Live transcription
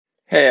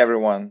Hey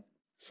everyone.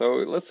 So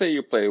let's say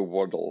you play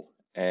Wordle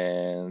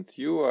and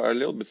you are a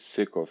little bit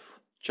sick of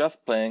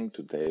just playing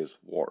today's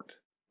word,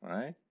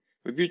 right?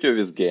 The beauty of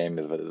this game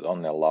is that it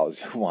only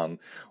allows you one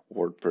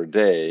word per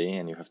day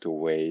and you have to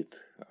wait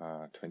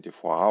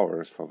 24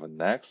 hours for the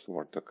next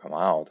word to come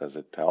out as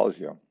it tells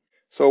you.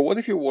 So what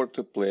if you were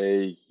to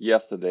play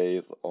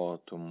yesterday's or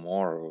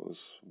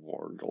tomorrow's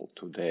Wordle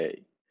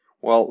today?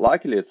 Well,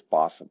 luckily it's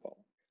possible.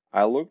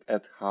 I looked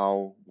at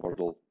how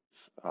Wordle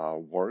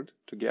word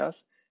to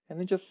guess and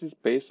it just is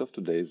based off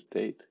today's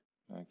date.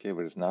 Okay,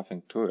 there is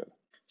nothing to it.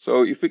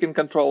 So if we can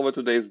control the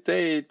today's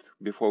date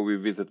before we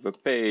visit the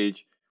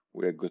page,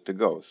 we're good to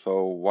go.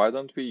 So why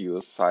don't we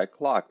use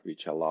cy.clock,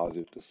 which allows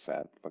you to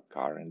set the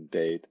current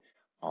date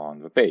on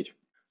the page.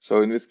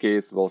 So in this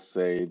case, we'll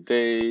say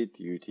date,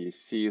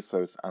 UTC,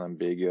 so it's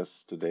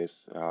unambiguous. Today's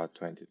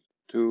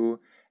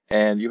 22.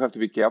 And you have to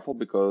be careful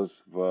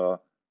because the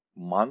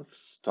month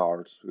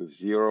starts with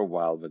 0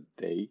 while the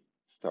day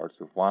starts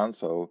with 1.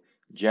 So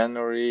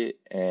January,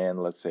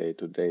 and let's say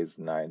today's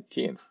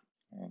 19th.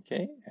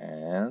 Okay,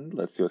 and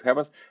let's see what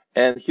happens.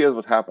 And here's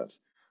what happens.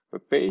 The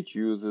page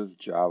uses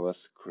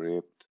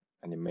JavaScript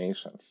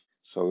animations.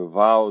 So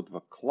without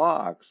the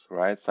clocks,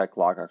 right,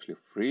 cyclock actually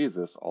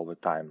freezes all the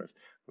timers.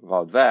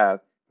 Without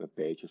that, the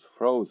page is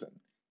frozen.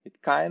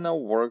 It kind of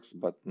works,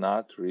 but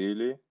not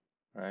really,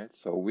 right?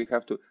 So we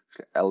have to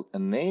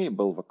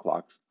enable the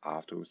clocks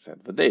after we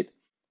set the date.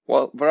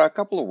 Well, there are a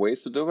couple of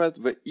ways to do that.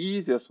 The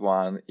easiest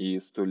one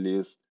is to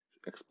list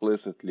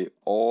explicitly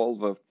all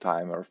the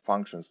timer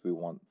functions we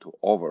want to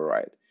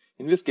override.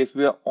 In this case,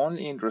 we are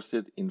only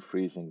interested in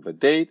freezing the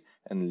date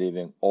and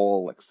leaving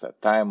all like set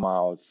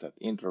timeout, set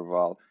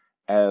interval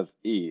as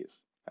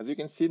is. As you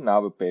can see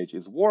now the page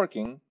is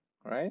working,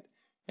 right?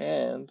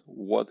 And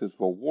what is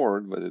the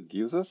word that it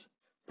gives us?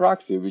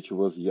 Proxy, which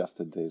was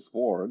yesterday's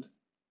word,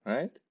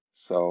 right?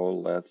 So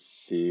let's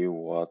see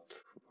what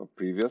the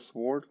previous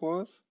word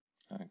was.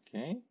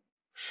 Okay,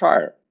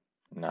 Shire.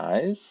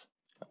 Nice.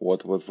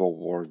 What was the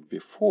word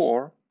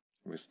before?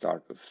 We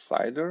start with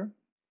cider.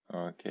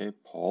 Okay,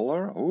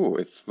 polar. Ooh,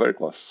 it's very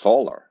close.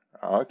 Solar.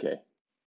 Okay,